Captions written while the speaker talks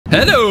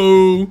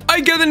Hello!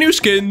 I got a new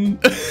skin!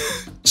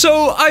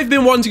 So, I've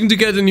been wanting to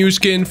get a new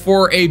skin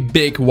for a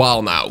big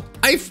while now.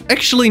 I've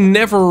actually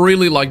never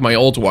really liked my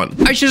old one.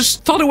 I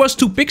just thought it was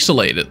too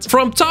pixelated.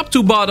 From top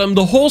to bottom,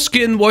 the whole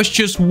skin was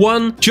just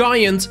one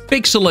giant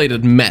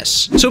pixelated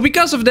mess. So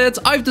because of that,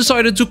 I've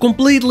decided to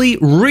completely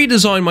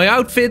redesign my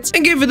outfit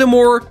and give it a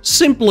more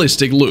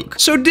simplistic look.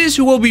 So this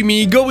will be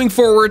me going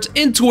forward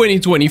in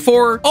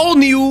 2024, all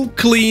new,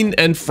 clean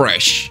and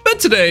fresh. But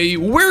today,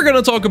 we're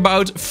gonna talk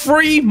about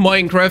free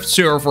Minecraft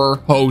server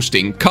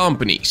hosting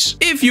companies.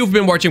 If you've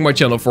been watching my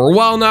channel for a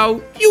while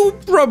now, you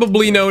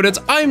probably know that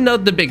I'm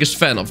not the biggest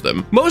fan of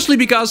them. Mostly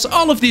because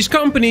all of these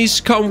companies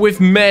come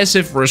with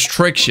massive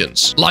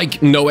restrictions,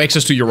 like no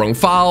access to your own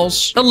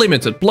files, a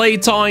limited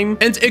playtime,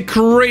 and a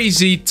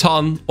crazy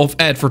ton of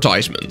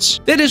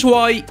advertisements. That is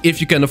why, if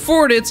you can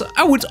afford it,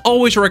 I would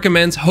always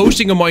recommend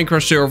hosting a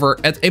Minecraft server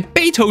at a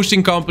paid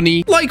hosting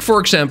company, like for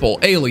example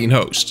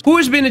Alienhost, who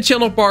has been a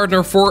channel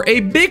partner for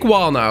a big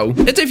while now.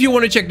 And if you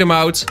want to check them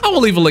out, I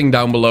will leave a link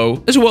down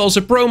below, as well as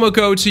a promo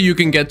code so you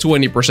can get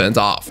 20%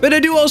 off. But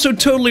I do also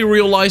totally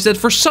realize that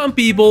for some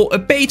people, a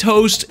paid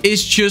host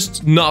is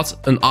just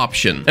not an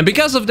option. And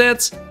because of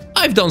that,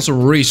 I've done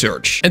some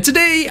research. And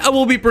today I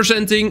will be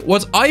presenting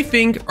what I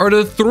think are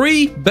the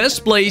 3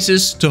 best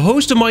places to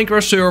host a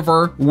Minecraft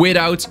server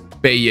without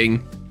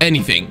paying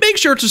anything. Make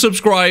sure to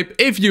subscribe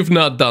if you've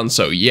not done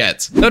so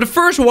yet. Now, the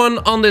first one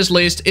on this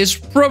list is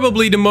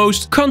probably the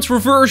most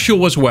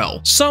controversial as well.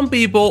 Some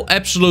people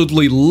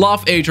absolutely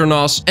love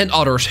Atos and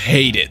others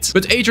hate it.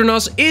 But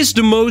Atos is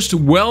the most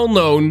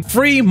well-known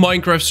free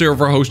Minecraft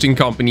server hosting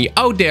company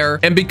out there,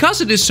 and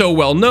because it is so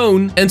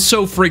well-known and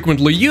so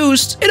frequently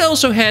used, it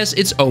also has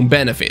its own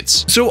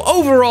benefits. So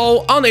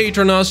overall, on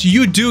Atos,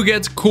 you do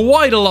get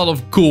quite a lot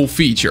of cool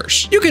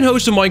features. You can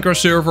host a Minecraft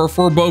server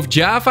for both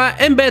Java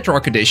and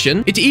Bedrock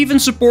Edition. It even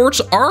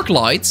supports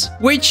ArcLight,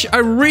 which I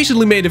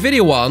recently made a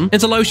video on,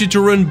 and allows you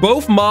to run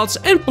both mods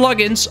and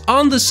plugins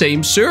on the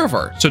same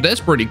server. So that's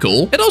pretty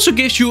cool. It also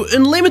gives you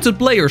unlimited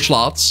player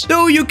slots,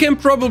 though you can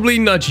probably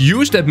not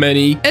use that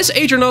many, as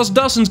Atos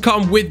doesn't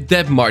come with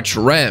that much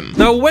RAM.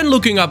 Now, when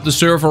looking up the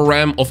server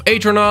RAM of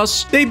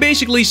Atos, they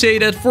basically say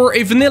that for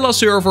a vanilla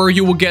server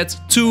you will get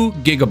 2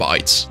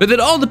 GB. But it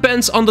all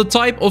depends on the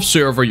type of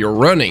server you're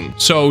running.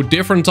 So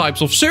different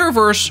types of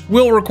servers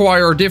will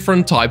require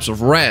different types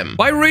of RAM.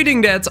 By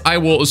reading that, I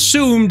will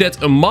assume that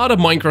a modded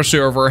Minecraft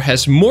server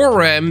has more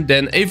RAM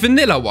than a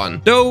vanilla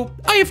one, though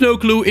I have no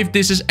clue if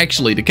this is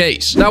actually the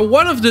case. Now,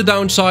 one of the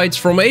downsides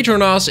from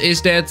Atos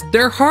is that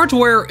their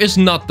hardware is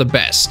not the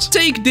best.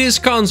 Take this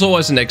console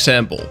as an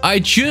example. I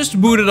just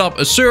booted up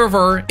a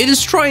server, it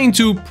is trying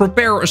to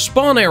prepare a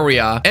spawn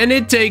area, and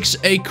it takes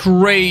a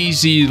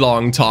crazy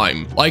long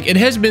time. Like, it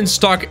has been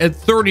stuck at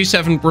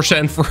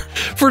 37%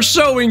 for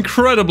so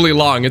incredibly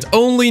long, and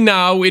only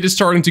now it is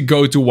starting to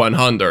go to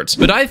 100.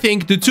 But I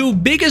think the 2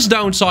 biggest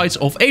downsides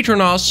of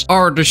Atos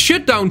are the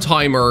shutdown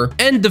timer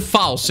and the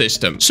file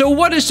system. So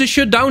what is the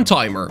shutdown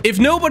timer? If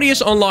nobody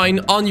is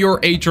online on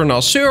your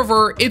Atos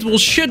server, it will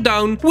shut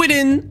down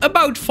within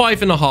about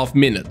 5.5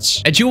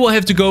 minutes. And you will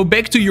have to go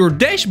back to your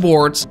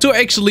dashboard to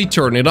actually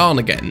turn it on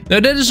again. Now,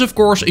 that is of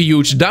course a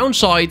huge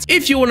downside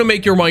if you want to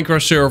make your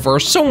Minecraft server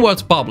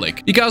somewhat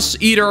public, because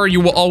either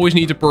you will always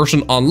need a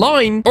person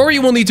online, or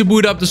you will need to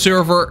boot up the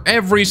server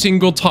every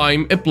single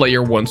time a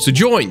player wants to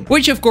join,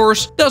 which of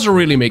course doesn't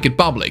really make it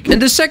public.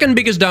 And the second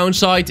biggest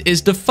downside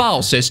is the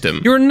file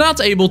system. You're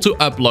not able to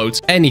upload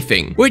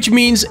anything, which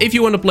means if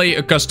you want to play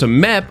a custom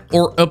map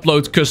or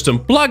upload custom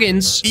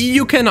plugins,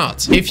 you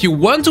cannot. If you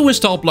want to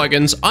install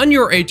plugins on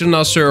your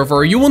Atos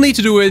server, you will need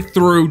to do it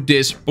through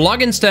this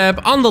plugins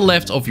tab on the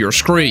left of your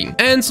screen.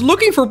 And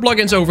looking for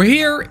plugins over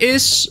here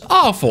is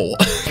awful.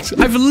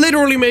 I've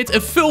literally made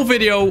a full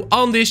video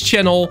on this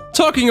channel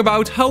talking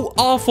about how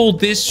awful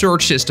this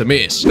search system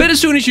is. But as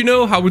soon as you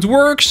know how it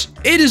works,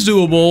 it is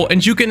doable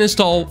and you can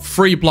install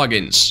free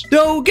plugins.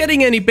 Though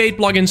getting any paid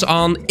plugins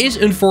on is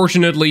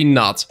unfortunately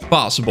not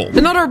possible.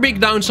 Another big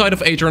downside of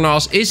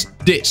Atos is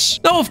this.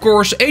 Now, of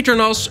course,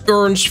 Atos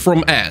earns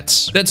from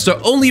ads. That's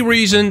the only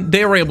reason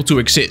they are able to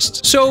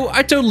exist. So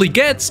I totally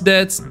get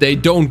that they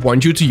don't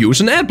want you to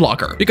use an ad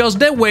blocker, because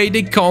that way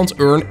they can't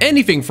earn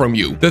anything from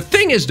you. The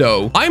thing is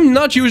though, I'm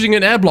not using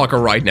an ad blocker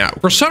right now.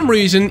 For some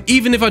reason,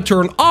 even if I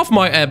turn off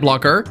my ad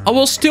blocker, I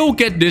will still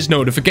get this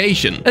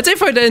notification. And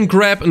if I then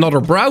grab another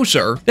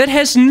browser that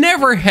has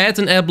never had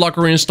an ad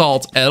blocker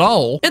installed at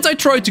all, and I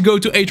try to go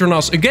to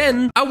Atos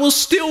again, I will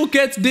still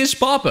get this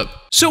pop-up.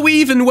 So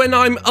even when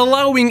I'm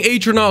allowing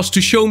Atos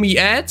to show me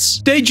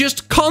ads, they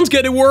just can't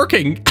get it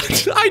working.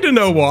 I don't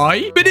know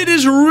why, but it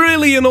is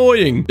really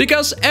annoying,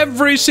 because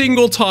every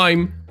single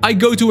time I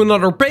go to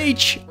another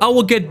page, I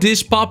will get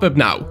this pop-up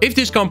now. If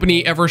this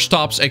company ever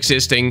stops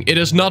existing, it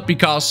is not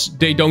because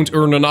they don't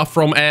earn enough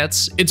from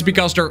ads. It's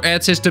because their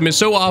ad system is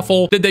so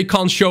awful that they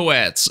can't show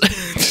ads.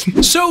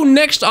 So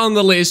next on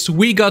the list,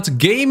 we got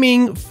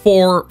gaming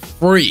for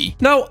free.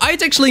 Now,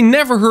 I'd actually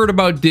never heard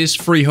about this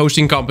free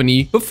hosting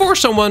company before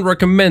someone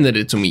recommended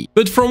it to me.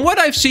 But from what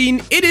I've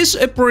seen, it is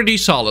a pretty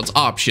solid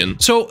option.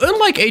 So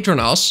unlike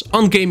Atos,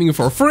 on gaming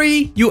for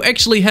free, you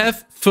actually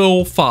have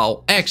full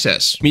file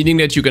access, meaning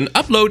that you can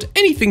upload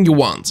anything you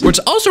want. What's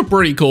also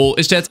pretty cool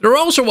is that they're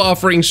also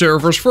offering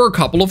servers for a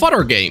couple of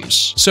other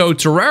games. So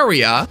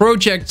Terraria,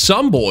 Project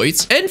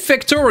Zomboid, and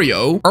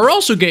Factorio are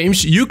also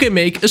games you can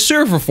make a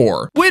server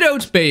for,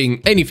 without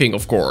paying anything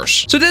of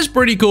course. So that's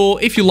pretty cool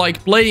if you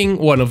like playing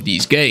one of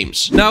these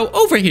games. Now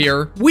over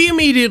here, we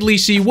immediately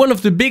see one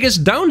of the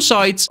biggest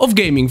downsides of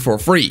gaming for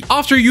free.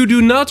 After you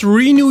do not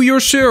renew your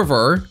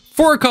server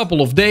for a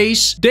couple of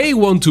days, they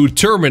want to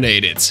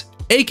terminate it.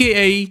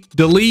 AKA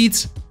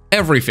delete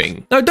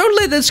everything. Now don't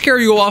let that scare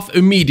you off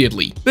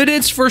immediately, but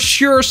it's for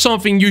sure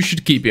something you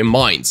should keep in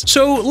mind.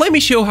 So let me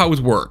show how it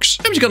works.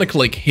 I'm just gonna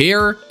click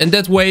here, and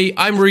that way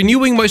I'm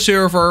renewing my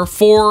server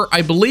for,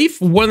 I believe,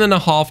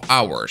 1.5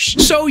 hours.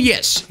 So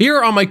yes,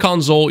 here on my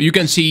console you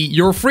can see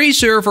your free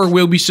server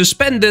will be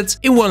suspended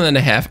in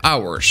 1.5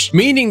 hours,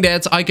 meaning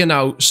that I can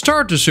now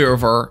start the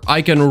server,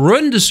 I can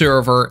run the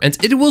server, and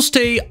it will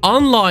stay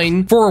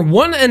online for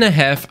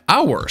 1.5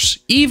 hours,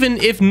 even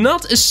if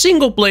not a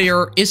single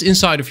player is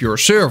inside of your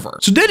server.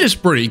 So that is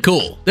pretty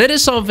cool. That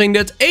is something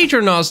that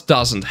Atos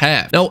doesn't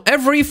have. Now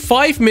every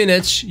 5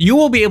 minutes you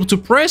will be able to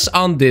press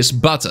on this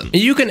button,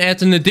 and you can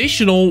add an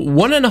additional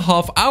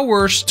 1.5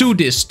 hours to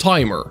this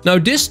timer. Now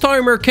this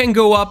timer can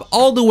go up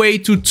all the way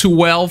to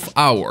 12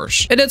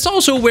 hours. And that's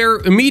also where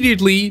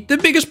immediately the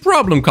biggest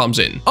problem comes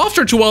in.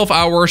 After 12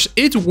 hours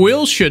it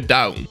will shut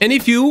down. And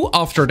if you,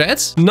 after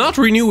that, not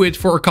renew it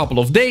for a couple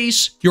of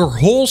days, your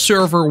whole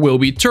server will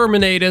be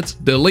terminated,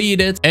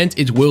 deleted, and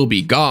it will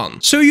be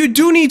gone. So you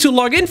do need to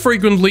log in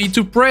frequently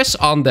to press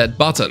on that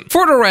button.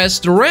 For the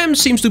rest, the RAM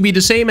seems to be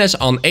the same as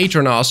on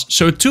Atos,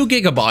 so 2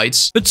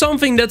 GB, but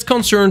something that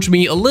concerns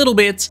me a little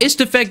bit is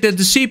the fact that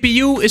the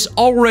CPU is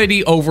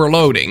already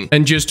overloading.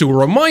 And just to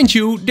remind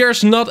you,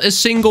 there's not a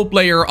single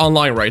player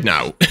online right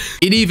now.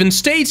 It even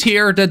states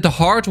here that the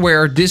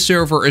hardware this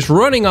server is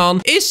running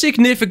on is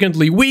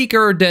significantly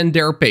weaker than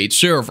their paid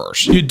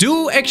servers. You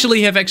do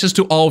actually have access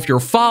to all of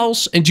your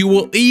files, and you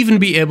will even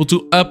be able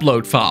to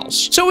upload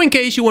files. So in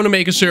case you want to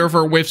make a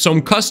server with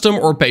some custom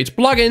or paid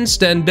plugins,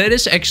 then that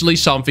is actually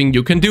something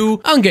you can do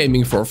on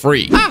gaming for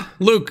free. Ah,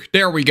 look,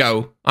 there we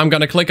go. I'm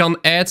gonna click on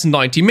add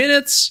 90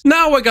 minutes.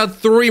 Now I got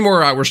 3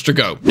 more hours to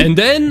go. And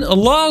then,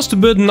 last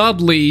but not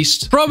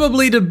least,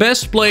 probably the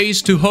best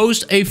place to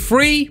host a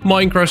free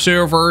Minecraft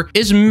server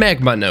is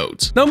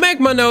MagmaNote. Now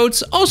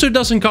MagmaNote also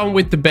doesn't come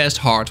with the best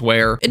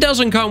hardware. It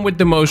doesn't come with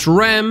the most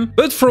RAM.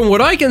 But from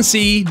what I can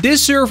see,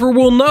 this server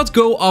will not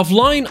go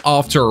offline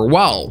after a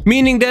while.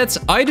 Meaning that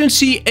I don't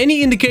see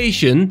any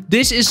indication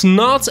this is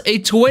not a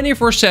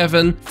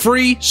 24/7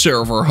 free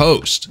server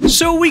host.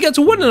 So we got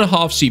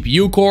 1.5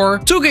 CPU core,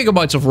 2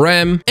 GB of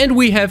RAM, and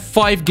we have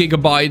 5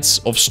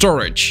 GB of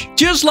storage,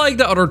 just like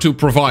the other 2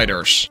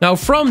 providers. Now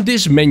from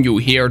this menu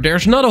here,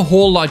 there's not a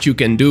whole lot you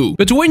can do,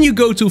 but when you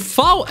go to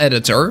File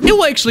Editor, it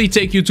will actually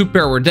take you to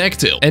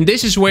Pterodactyl, and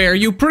this is where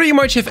you pretty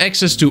much have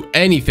access to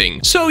anything.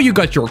 So you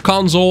got your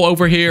console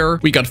over here,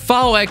 we got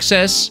file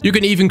access, you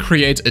can even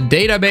create a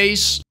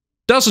database.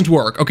 Doesn't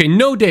work. Okay,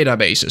 no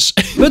databases.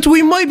 But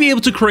we might be able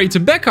to create a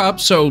backup,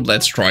 so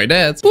let's try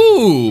that.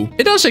 Ooh,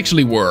 it does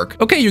actually work.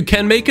 Okay, you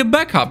can make a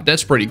backup.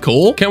 That's pretty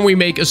cool. Can we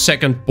make a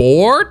second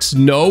port?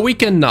 No, we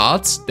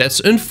cannot. That's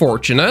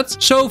unfortunate.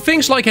 So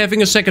things like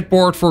having a second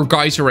port for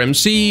Geyser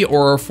MC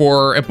or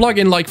for a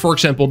plugin like, for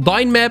example,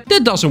 Dynmap,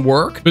 that doesn't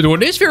work. But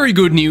what is very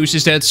good news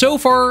is that so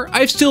far,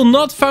 I've still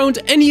not found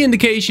any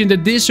indication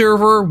that this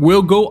server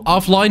will go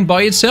offline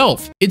by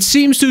itself. It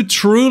seems to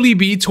truly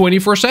be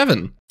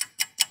 24/7.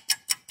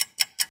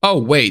 Oh,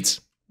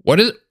 wait. What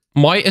is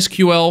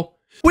MySQL?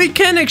 We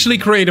can actually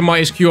create a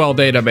MySQL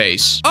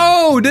database.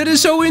 Oh, that is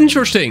so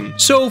interesting.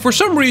 So for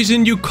some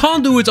reason you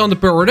can't do it on the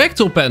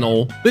Pterodactyl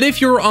panel, but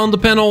if you're on the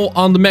panel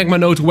on the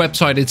MagmaNote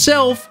website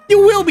itself, you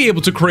will be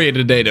able to create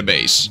a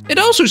database. It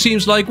also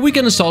seems like we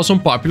can install some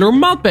popular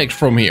mod packs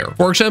from here.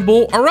 For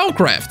example,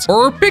 RLCraft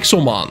or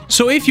Pixelmon.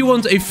 So if you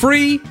want a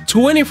free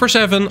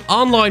 24/7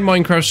 online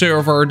Minecraft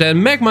server,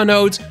 then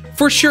MagmaNote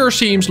for sure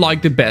seems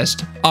like the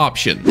best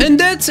option. And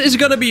that is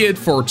gonna be it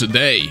for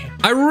today.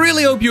 I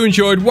really hope you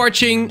enjoyed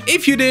watching.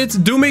 If you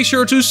did, do make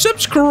sure to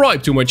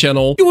subscribe to my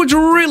channel. You would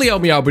really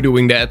help me out by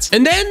doing that.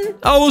 And then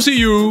I will see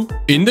you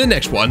in the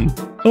next one.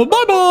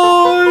 Bye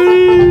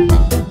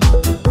bye!